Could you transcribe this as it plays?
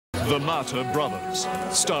The Martyr Brothers,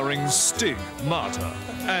 starring Stig Martyr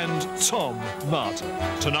and Tom Martyr.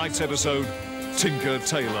 Tonight's episode, Tinker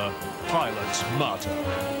Tailor, Pilot Martyr.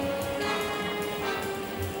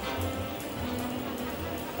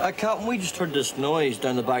 Captain, we just heard this noise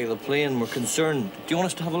down the back of the plane. We're concerned. Do you want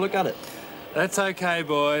us to have a look at it? That's okay,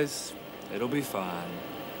 boys. It'll be fine.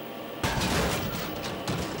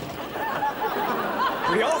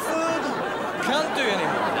 We offered. Can't do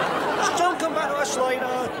anymore. Just don't come back to us later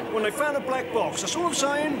when they found a black box. That's all I'm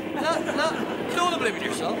saying. No, you don't want to blame it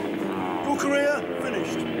yourself. Your career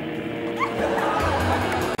finished.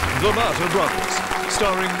 The Martyr Brothers,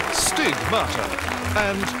 starring Stig Martyr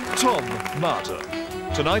and Tom Martyr.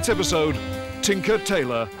 Tonight's episode, Tinker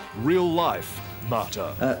Tailor, Real Life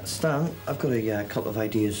Martyr. Stan, I've got a couple of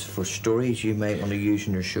ideas for stories you might want to use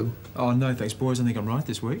in your show. Oh, no, thanks, boys. I think I'm right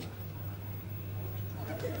this week.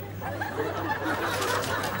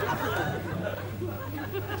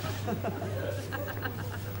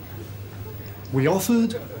 We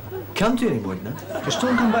offered. Can't do any more than that. Just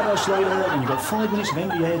don't come back to us later when you've got 5 minutes of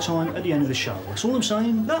empty airtime at the end of the show. That's all I'm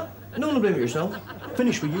saying. No, you don't want to blame it yourself.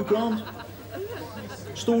 Finish with you, Grant.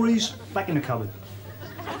 Stories back in the cupboard.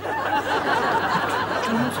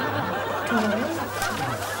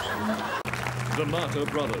 The Martyr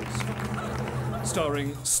Brothers,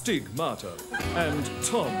 starring Stig Martyr and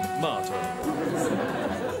Tom Martyr.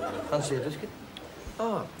 Fancy a biscuit?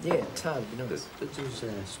 Oh, yeah, Tad, you know, those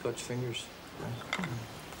Scotch fingers.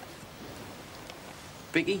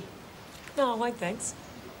 Biggie? No, Mike, thanks.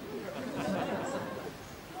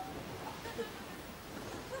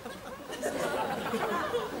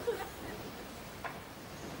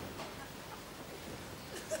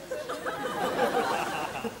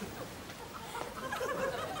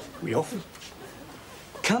 We offered.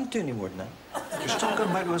 Can't do any more than that. Just don't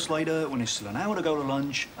come back to us later when it's still an hour to go to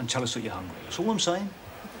lunch and tell us that you're hungry. That's all I'm saying.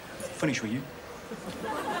 Finish with you.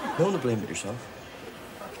 You want to blame it yourself.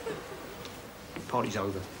 Party's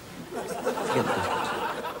over. Forget the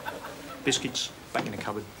biscuits. Biscuits back in the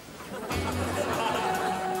cupboard.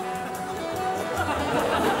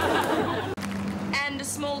 And a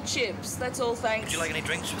small chips, that's all, thanks. Would you like any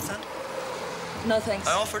drinks with that? No, thanks.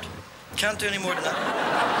 I offered. Can't do any more than that.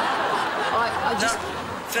 I just... No,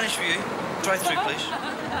 finish with you. Drive through, please.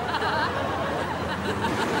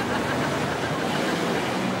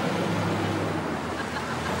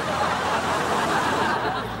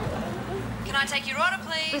 Can I take your order,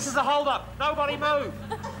 please? This is a hold-up. Nobody move.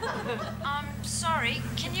 I'm sorry.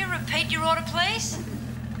 Can you repeat your order, please?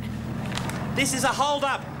 This is a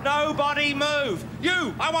hold-up. Nobody move.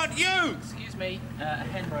 You! I want you! Excuse me, a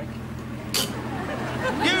handbrake.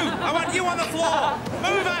 You! I want you on the floor!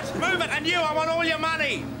 Move it! And you, I want all your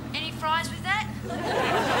money! Any fries with that?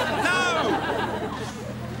 No!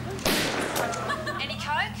 Any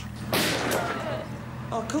Coke?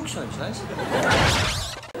 Oh, Coke sounds nice.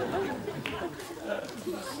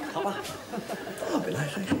 Cuppa. Oh, that'd be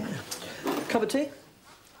nice, actually. Cup of tea?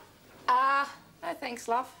 No thanks,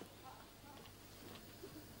 love.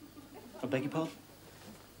 I beg your pardon?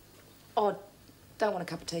 Oh, don't want a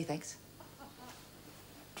cup of tea, thanks.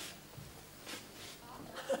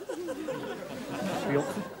 We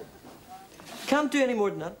offered. Can't do any more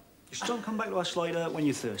than that. Just don't come back to us later when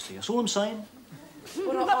you're thirsty. That's all I'm saying.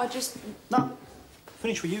 Well, I just... No.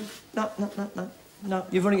 Finish with you. No.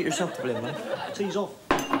 You've only got yourself to blame, man. Tea's off.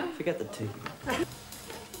 Forget the tea.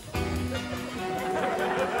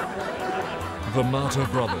 The Martyr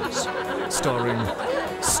Brothers, starring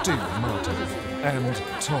Stig Martyr and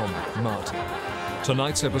Tom Martyr.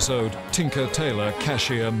 Tonight's episode, Tinker Tailor,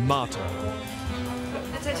 Cashier Martyr.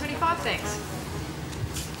 I'd say 25, thanks.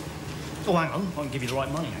 Oh, hang on. I can give you the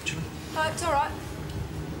right money, actually. Oh, it's all right.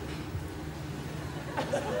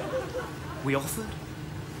 We offered.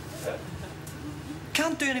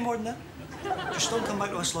 Can't do any more than that. Just don't come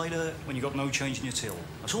back to us later when you've got no change in your till.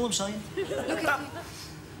 That's all I'm saying. Look at...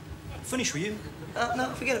 Finish with you.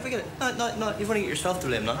 No, forget it. No, you've only got yourself to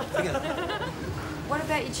blame, man. Forget it. What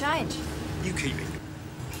about your change? You keep it.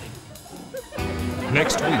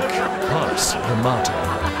 Next week, Pass the Martyr.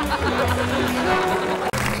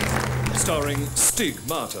 Starring Stig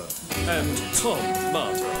Martyr and Tom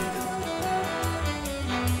Martyr.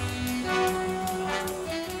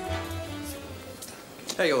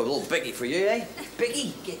 There you go, a little biggie for you, eh?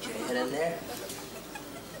 Biggie, get your head in there.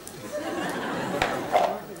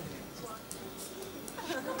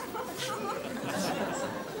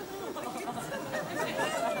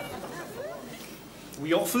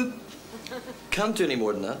 We offered. Can't do any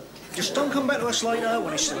more than that. Just don't come back to us later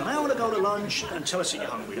when it's still an hour to go to lunch and tell us that you're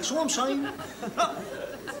hungry. That's all I'm saying. No.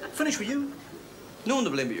 Finish with you. No one to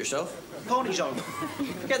blame but yourself. Party's over.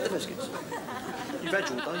 Get the biscuits. You've had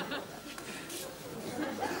your day.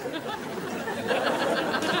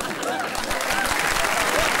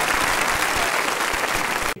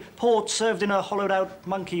 Port served in a hollowed-out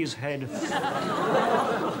monkey's head.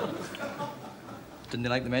 Didn't they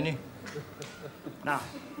like the menu? Nah.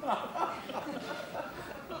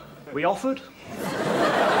 We offered.